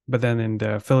 But then in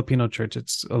the Filipino church,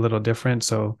 it's a little different.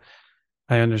 So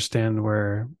I understand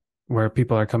where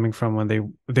people are coming from when they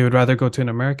would rather go to an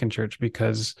American church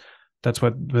because that's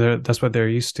what they're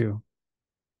used to.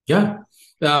 Yeah.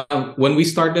 When we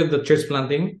started the church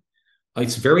planting,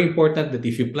 it's very important that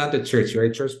if you plant a church, you're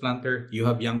a church planter, you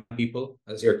have young people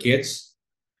as your kids.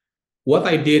 What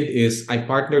I did is I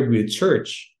partnered with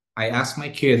church. I asked my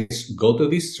kids, go to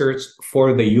this church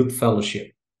for the youth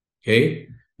fellowship. Okay.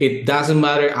 It doesn't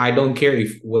matter. I don't care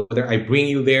if whether I bring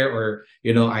you there or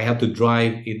I have to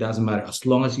drive. It doesn't matter as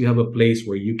long as you have a place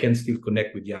where you can still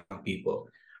connect with young people.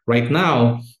 Right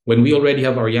now, when we already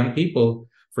have our young people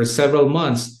for several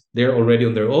months, they're already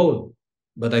on their own.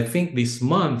 But I think this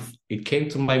month it came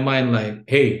to my mind like,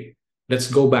 hey, let's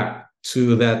go back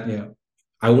to that.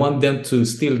 I want them to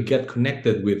still get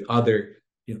connected with other.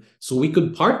 So we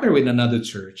could partner with another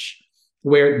church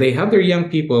where they have their young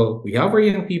people, we have our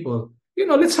young people,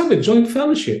 let's have a joint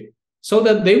fellowship so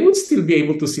that they would still be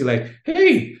able to see, like,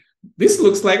 hey, this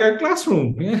looks like our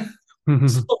classroom. Yeah.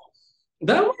 So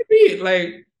that would be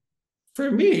like, for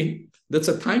me, that's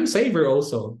a time saver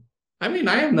also. I mean,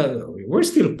 we're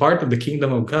still part of the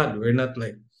kingdom of God. We're not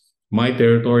like my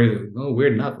territory. No,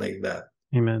 we're not like that.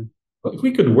 Amen. But if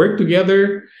we could work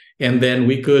together and then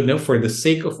we could, for the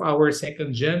sake of our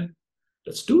second gen,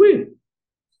 let's do it.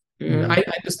 Mm. I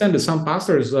understand that some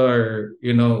pastors are,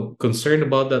 concerned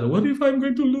about that. What if I'm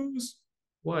going to lose?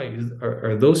 Why?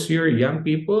 Are those your young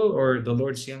people or the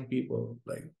Lord's young people?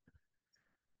 Like,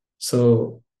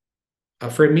 so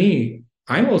for me,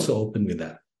 I'm also open with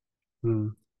that.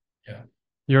 Mm. Yeah.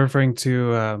 You're referring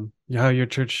to how your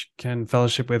church can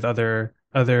fellowship with other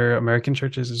American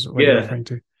churches is what you're Yeah. referring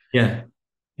to. Yeah.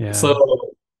 So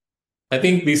Yeah. I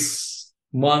think this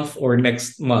month or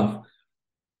next month,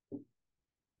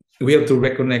 we have to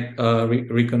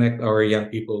reconnect our young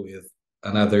people with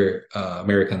another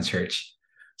American church,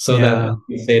 so that Yeah.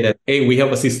 we say that, hey, we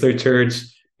have a sister church.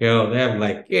 They have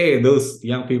like, hey, those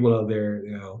young people out there.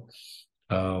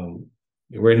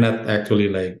 We're not actually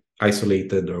like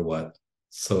isolated or what.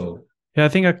 So Yeah, I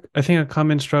think a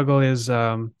common struggle is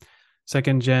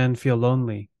second gen feel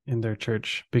lonely in their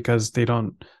church because they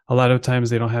don't a lot of times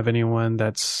they don't have anyone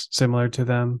that's similar to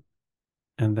them.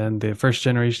 And then the first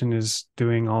generation is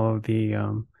doing all of the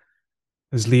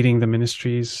is leading the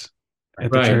ministries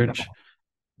at the right, church.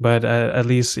 But at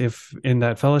least if in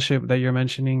that fellowship that you're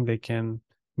mentioning, they can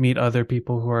meet other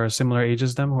people who are similar age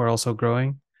as them who are also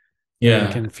growing, then they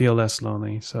yeah, can feel less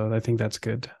lonely. So I think that's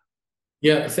good.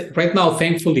 yeah. Right now,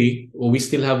 thankfully, we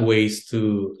still have ways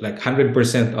to, like,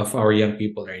 100% of our young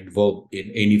people are involved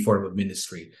in any form of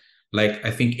ministry. Like,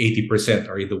 I think 80%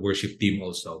 are in the worship team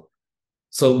also.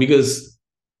 So because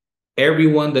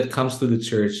everyone that comes to the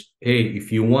church, hey,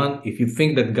 if you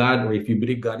think that God, or if you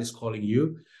believe God is calling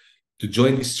you to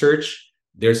join this church,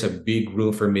 there's a big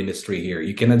room for ministry here.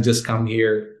 You cannot just come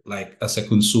here like as a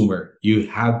consumer. You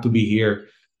have to be here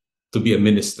to be a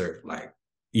minister. Like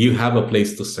you have a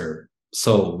place to serve.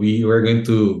 So we were going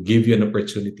to give you an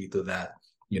opportunity to that,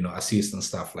 assist and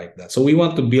stuff like that. So we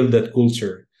want to build that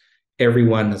culture.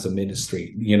 Everyone has a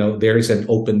ministry. There is an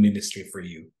open ministry for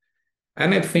you.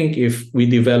 And I think if we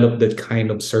develop that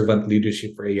kind of servant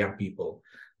leadership for young people,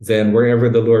 then wherever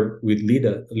the Lord would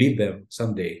lead them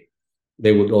someday,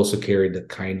 they would also carry that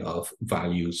kind of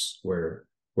values where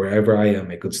wherever I am,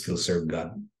 I could still serve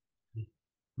God.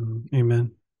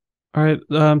 Amen. All right,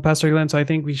 Pastor Glenn, so I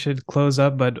think we should close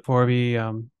up, but before we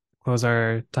close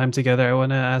our time together, I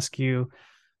want to ask you,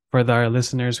 for our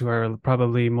listeners who are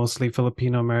probably mostly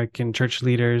Filipino-American church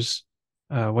leaders,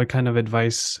 what kind of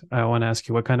advice, I want to ask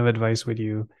you, what kind of advice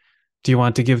do you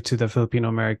want to give to the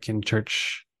Filipino-American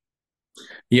church?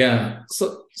 Yeah,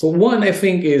 so one I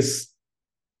think is,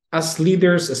 as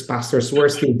leaders, as pastors, we're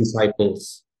still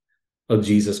disciples of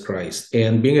Jesus Christ.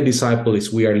 And being a disciple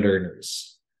is we are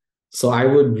learners. So I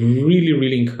would really,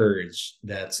 really encourage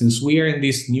that since we are in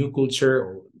this new culture,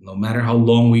 or no matter how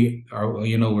long we are,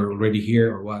 we're already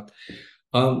here or what,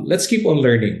 let's keep on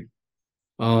learning.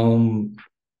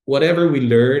 Whatever we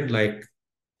learned like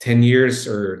 10 years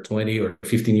or 20 or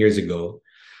 15 years ago,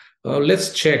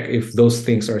 let's check if those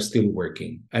things are still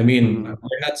working. I mean,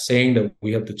 we're not saying that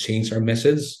we have to change our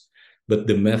message, but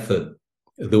the method,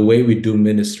 the way we do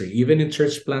ministry, even in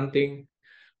church planting,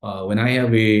 when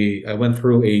I went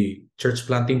through a church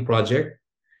planting project,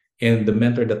 and the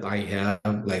mentor that I have,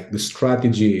 like the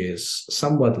strategy is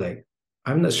somewhat like,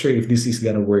 I'm not sure if this is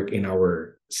gonna work in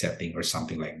our setting or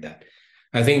something like that.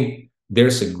 I think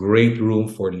there's a great room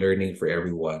for learning for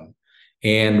everyone.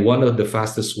 And one of the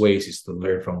fastest ways is to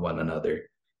learn from one another.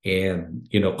 And,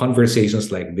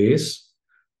 conversations like this,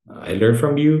 I learn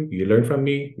from you, you learn from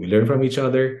me, we learn from each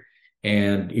other.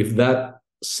 And if that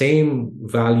same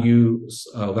values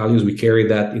we carry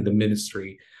that in the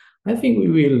ministry, I think we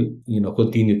will,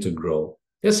 continue to grow.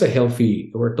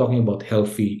 We're talking about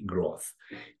healthy growth.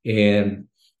 And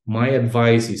my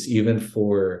advice is, even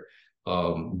for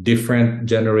different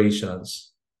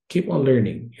generations, keep on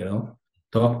learning,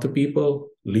 talk to people,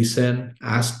 listen,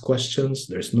 ask questions.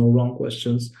 There's no wrong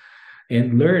questions,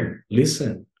 and learn,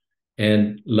 listen,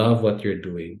 and love what you're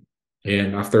doing.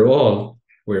 And after all,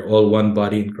 we're all one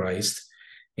body in Christ.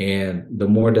 And the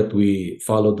more that we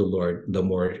follow the Lord, the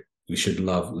more we should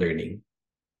love learning.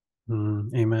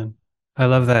 Amen. I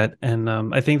love that. And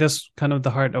I think that's kind of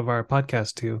the heart of our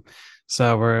podcast too.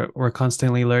 So we're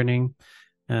constantly learning.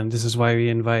 And this is why we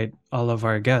invite all of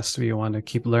our guests. We want to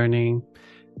keep learning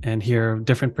and hear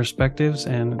different perspectives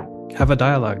and have a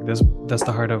dialogue. That's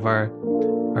the heart of our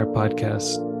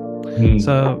podcast.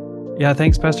 So yeah,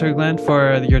 thanks, Pastor Glenn,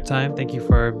 for your time. Thank you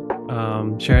for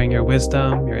sharing your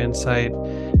wisdom, your insight,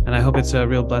 and I hope it's a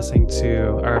real blessing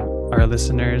to our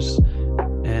listeners.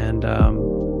 And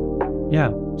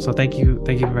so thank you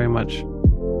very much.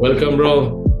 Welcome,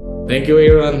 bro. Thank you,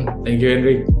 Aaron. Thank you,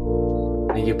 Henrik.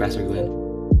 Thank you, Pastor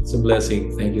Glenn. It's a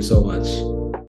blessing. Thank you so much.